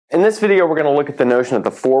In this video, we're going to look at the notion of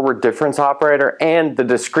the forward difference operator and the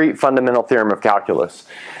discrete fundamental theorem of calculus.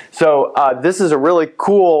 So this is a really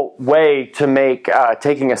cool way to make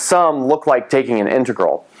taking a sum look like taking an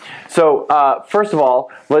integral. So first of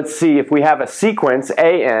all, let's see if we have a sequence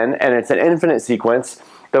an and it's an infinite sequence.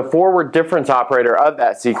 The forward difference operator of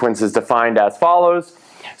that sequence is defined as follows.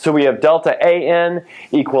 So we have delta an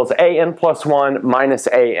equals an plus 1 minus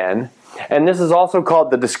an. And this is also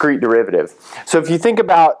called the discrete derivative. So if you think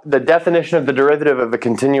about the definition of the derivative of a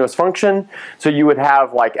continuous function, so you would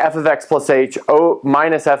have like f of x plus h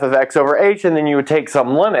minus f of x over h, and then you would take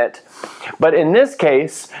some limit. But in this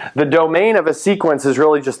case, the domain of a sequence is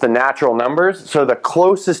really just the natural numbers. So the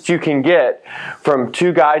closest you can get from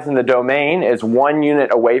two guys in the domain is 1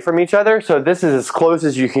 unit away from each other. So this is as close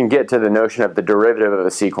as you can get to the notion of the derivative of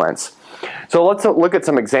a sequence. So let's look at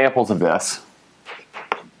some examples of this.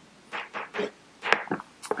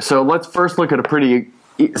 So let's first look at a pretty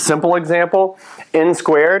simple example, n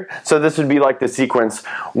squared. So this would be like the sequence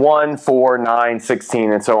 1, 4, 9,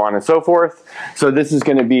 16, and so on and so forth. So this is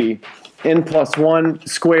going to be n plus 1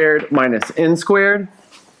 squared minus n squared.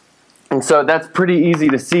 And so that's pretty easy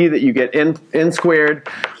to see that you get n squared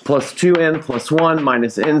plus 2n plus 1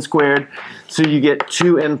 minus n squared. So you get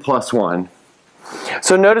 2n plus 1.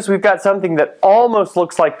 So notice we've got something that almost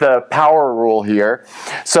looks like the power rule here.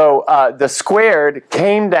 So the squared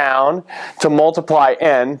came down to multiply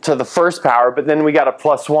n to the first power, but then we got a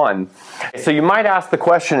plus 1. So you might ask the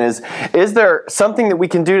question is there something that we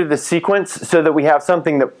can do to the sequence so that we have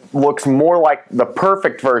something that looks more like the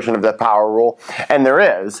perfect version of the power rule? And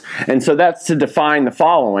there is. And so that's to define the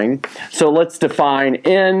following. So let's define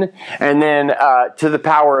n and then to the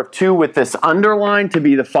power of 2 with this underline to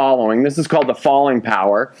be the following. This is called the falling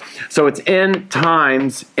power. So it's n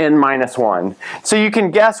times n minus 1. So you can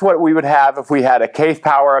guess what we would have if we had a kth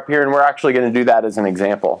power up here, and we're actually going to do that as an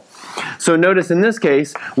example. So notice in this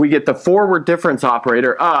case, we get the forward difference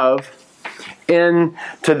operator of n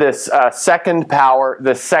to this second power,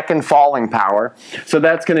 the second falling power. So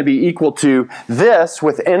that's going to be equal to this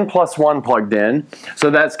with n plus 1 plugged in. So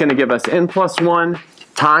that's going to give us n plus 1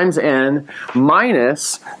 times n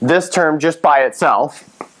minus this term just by itself.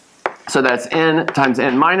 So that's n times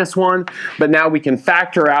n minus 1, but now we can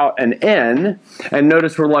factor out an n, and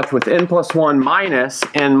notice we're left with n plus 1 minus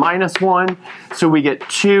n minus 1, so we get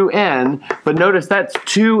 2n, but notice that's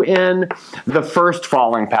 2n the first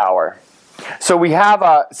falling power. So we have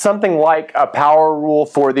something like a power rule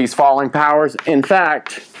for these falling powers. In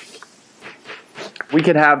fact, we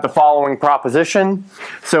could have the following proposition.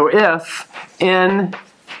 So if n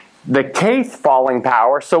the kth falling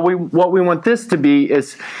power, so what we want this to be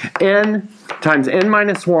is n times n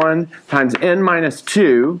minus 1 times n minus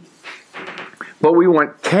 2, but we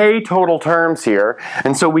want k total terms here,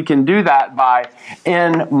 and so we can do that by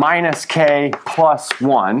n minus k plus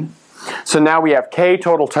 1. So now we have k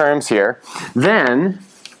total terms here. Then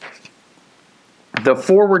the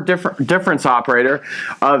forward difference operator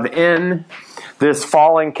of n, this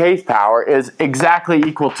falling kth power, is exactly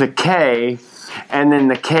equal to k and then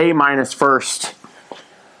the k minus first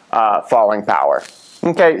falling power.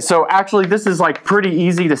 Okay, so actually this is like pretty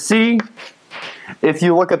easy to see if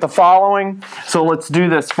you look at the following. So let's do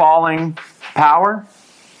this falling power.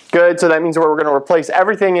 Good, so that means we're going to replace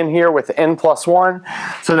everything in here with n plus 1.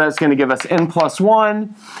 So that's going to give us n plus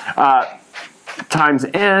 1 times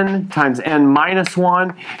n minus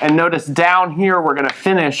 1. And notice down here we're going to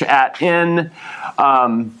finish at n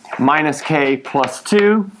minus k plus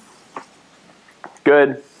 2.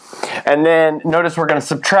 Good. And then notice we're going to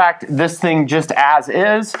subtract this thing just as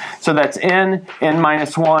is. So that's n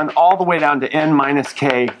minus 1, all the way down to n minus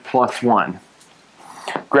k plus 1.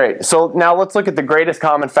 Great. So now let's look at the greatest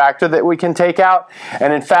common factor that we can take out.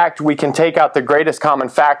 And in fact, we can take out the greatest common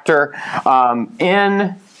factor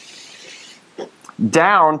n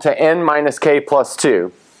down to n minus k plus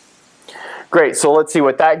 2. Great. So let's see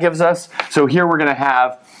what that gives us. So here we're going to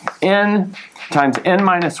have n times n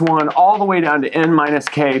minus 1 all the way down to n minus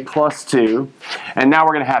k plus 2. And now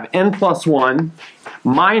we're going to have n plus 1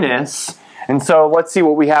 minus, and so let's see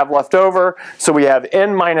what we have left over. So we have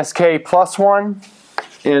n minus k plus 1,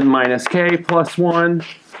 n minus k plus 1.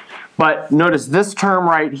 But notice this term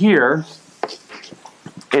right here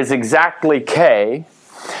is exactly k.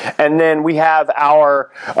 And then we have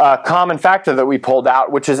our common factor that we pulled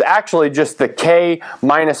out, which is actually just the k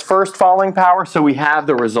minus first falling power, so we have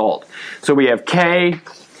the result. So we have k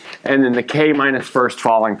and then the k minus first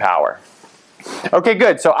falling power. Okay,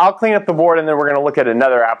 good. So I'll clean up the board and then we're going to look at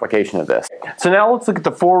another application of this. So now let's look at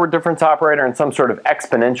the forward difference operator in some sort of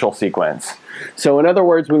exponential sequence. So in other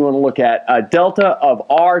words, we want to look at delta of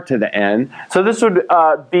r to the n. So this would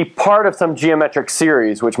be part of some geometric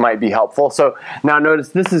series, which might be helpful. So now notice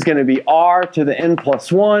this is going to be r to the n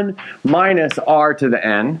plus 1 minus r to the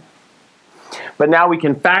n. But now we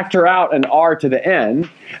can factor out an r to the n,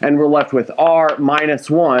 and we're left with r minus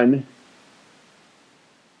 1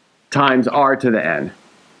 times r to the n.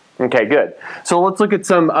 Okay, good. So let's look at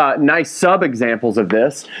some nice sub-examples of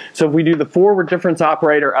this. So if we do the forward difference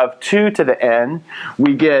operator of 2 to the n,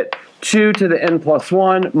 we get 2 to the n plus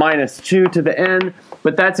 1 minus 2 to the n,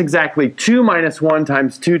 but that's exactly 2 minus 1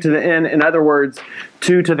 times 2 to the n, in other words,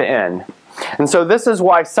 2 to the n. And so this is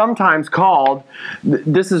why sometimes 2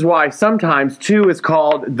 is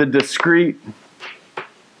called the discrete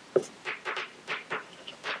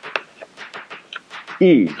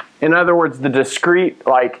e. In other words, the discrete,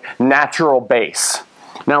 like, natural base.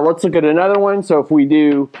 Now let's look at another one. So if we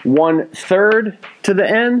do 1/3 to the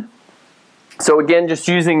n, so again, just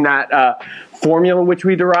using that formula which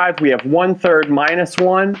we derived, we have 1/3 minus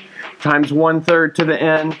 1 times 1/3 to the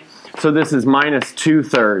n. So this is minus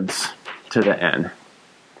 2/3 to the n.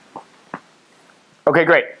 Okay,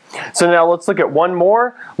 great. So now let's look at one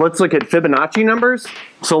more. Let's look at Fibonacci numbers.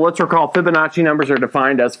 So let's recall Fibonacci numbers are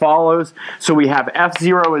defined as follows. So we have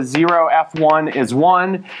f0 is 0, f1 is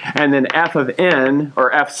 1, and then f of n,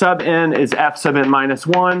 or f sub n, is f sub n minus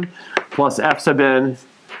 1 plus f sub n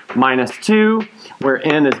minus 2, where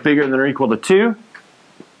n is bigger than or equal to 2.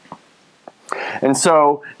 And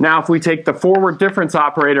so now if we take the forward difference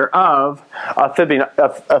operator of a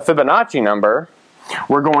Fibonacci number,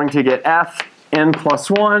 we're going to get f n plus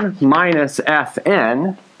 1 minus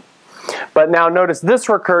fn. But now notice this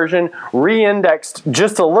recursion, re-indexed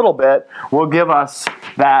just a little bit, will give us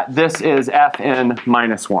that this is fn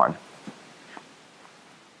minus 1.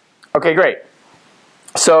 Okay, great.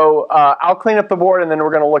 So I'll clean up the board and then we're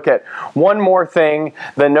going to look at one more thing,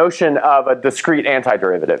 the notion of a discrete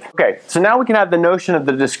antiderivative. Okay, so now we can have the notion of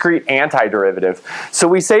the discrete antiderivative. So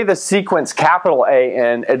we say the sequence capital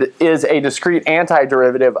AN is a discrete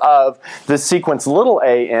antiderivative of the sequence little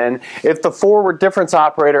an if the forward difference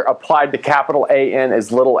operator applied to capital AN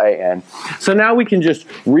is little an. So now we can just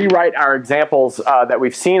rewrite our examples that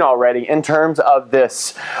we've seen already in terms of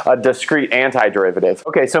this discrete antiderivative.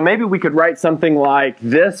 Okay, so maybe we could write something like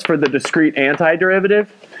this for the discrete antiderivative.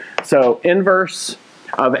 So inverse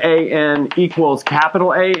of an equals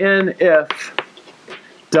capital AN if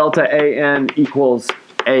delta an equals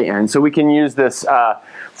an. So we can use this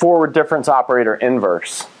forward difference operator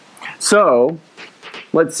inverse. So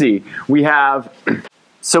let's see, we have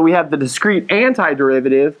the discrete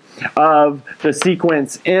antiderivative of the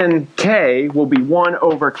sequence nk will be 1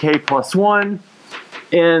 over k plus 1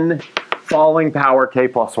 in falling power k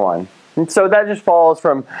plus 1. And so that just follows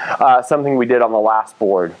from something we did on the last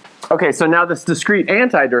board. Okay, so now this discrete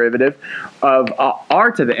antiderivative of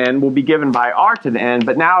r to the n will be given by r to the n,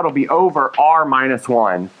 but now it'll be over r minus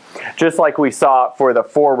 1, just like we saw for the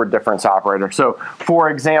forward difference operator. So, for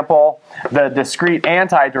example, the discrete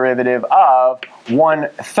antiderivative of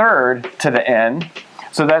 1/3 to the n,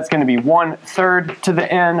 so that's going to be 1/3 to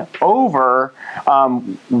the n over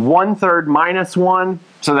 1/3 minus 1,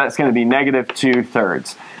 so that's going to be negative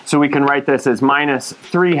 2/3. So we can write this as minus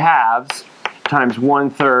 3/2 times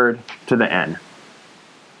 1/3 to the n.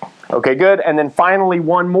 Okay, good. And then finally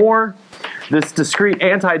one more. This discrete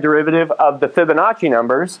antiderivative of the Fibonacci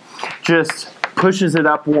numbers just pushes it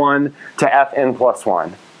up 1 to fn plus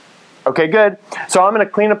 1. Okay, good. So I'm going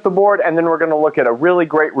to clean up the board and then we're going to look at a really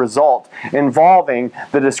great result involving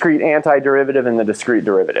the discrete antiderivative and the discrete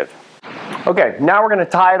derivative. Okay, now we're going to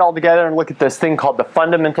tie it all together and look at this thing called the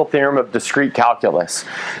fundamental theorem of discrete calculus.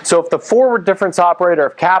 So if the forward difference operator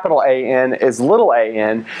of capital AN is little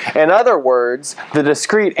an, in other words, the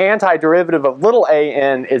discrete antiderivative of little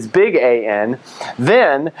an is big AN,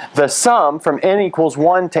 then the sum from n equals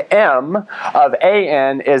 1 to m of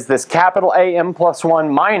AN is this capital AM plus 1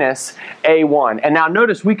 minus A1. And now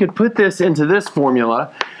notice we could put this into this formula.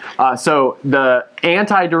 So the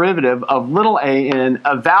antiderivative of little an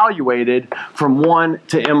evaluated from 1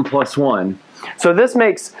 to m plus 1. So this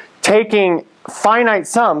makes taking finite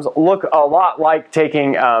sums look a lot like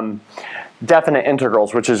taking definite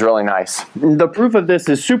integrals, which is really nice. The proof of this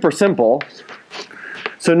is super simple.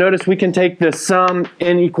 So notice we can take this sum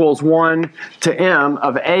n equals 1 to m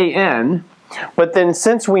of an, but then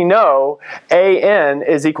since we know an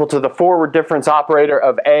is equal to the forward difference operator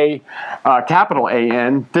of capital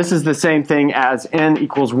AN, this is the same thing as n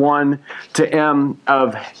equals 1 to m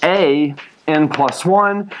of an n plus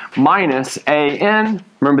 1 minus an.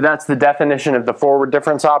 Remember, that's the definition of the forward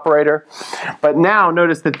difference operator. But now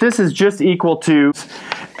notice that this is just equal to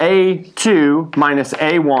a2 minus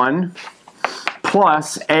a1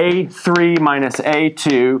 plus a3 minus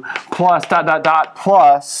a2 plus dot dot dot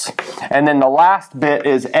plus, and then the last bit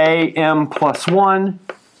is am plus 1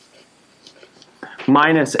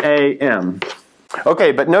 minus am.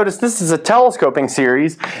 Okay, but notice this is a telescoping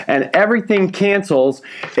series and everything cancels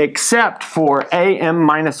except for am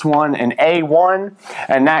minus 1 and a1,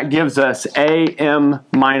 and that gives us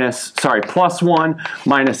plus 1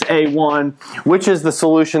 minus a1, which is the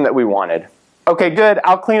solution that we wanted. Okay, good.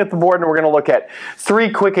 I'll clean up the board and we're going to look at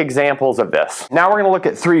 3 quick examples of this. Now we're going to look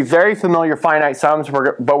at 3 very familiar finite sums,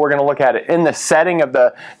 but we're going to look at it in the setting of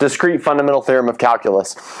the discrete fundamental theorem of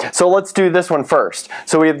calculus. So let's do this one first.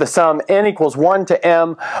 So we have the sum n equals 1 to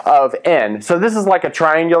m of n. So this is like a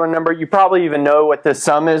triangular number. You probably even know what this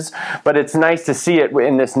sum is, but it's nice to see it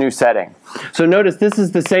in this new setting. So notice this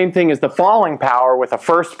is the same thing as the falling power with a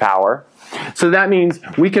first power. So that means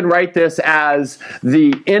we can write this as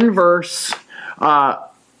the inverse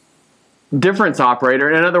difference operator,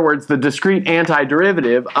 in other words, the discrete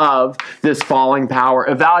antiderivative of this falling power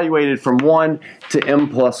evaluated from 1 to m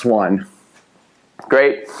plus 1.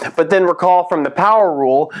 Great. But then recall from the power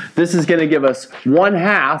rule, this is going to give us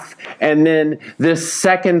 1/2, and then this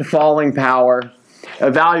second falling power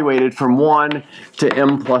evaluated from 1 to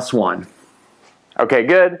m plus 1. Okay,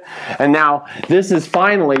 good. And now this is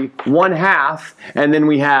finally 1/2, and then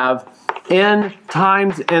we have n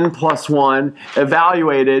times n plus 1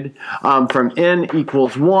 evaluated from n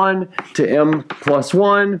equals 1 to m plus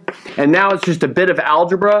 1. And now it's just a bit of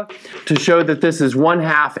algebra to show that this is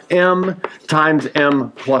 1/2 m times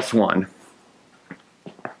m plus 1.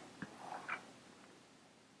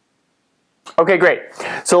 Okay, great.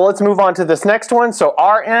 So let's move on to this next one. So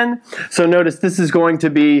Rn, so notice this is going to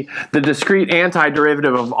be the discrete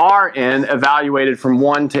antiderivative of Rn evaluated from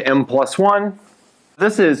 1 to m plus 1.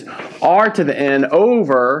 This is r to the n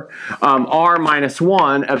over r minus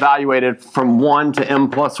 1 evaluated from 1 to m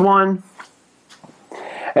plus 1.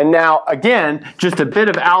 And now, again, just a bit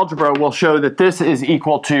of algebra will show that this is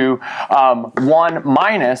equal to 1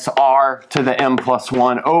 minus r to the m plus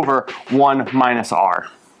 1 over 1 minus r.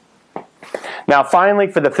 Now finally,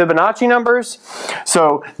 for the Fibonacci numbers,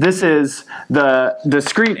 so this is the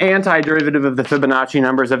discrete antiderivative of the Fibonacci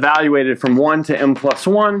numbers evaluated from 1 to m plus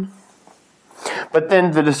 1. But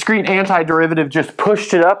then the discrete antiderivative just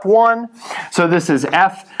pushed it up 1. So this is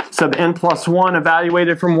f sub n plus 1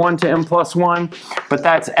 evaluated from 1 to m plus 1. But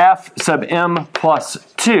that's f sub m plus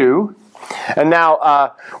 2. And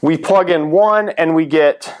now we plug in 1 and we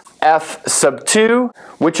get f sub 2,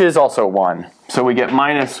 which is also 1. So we get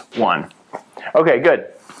minus 1. Okay, good.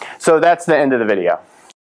 So that's the end of the video.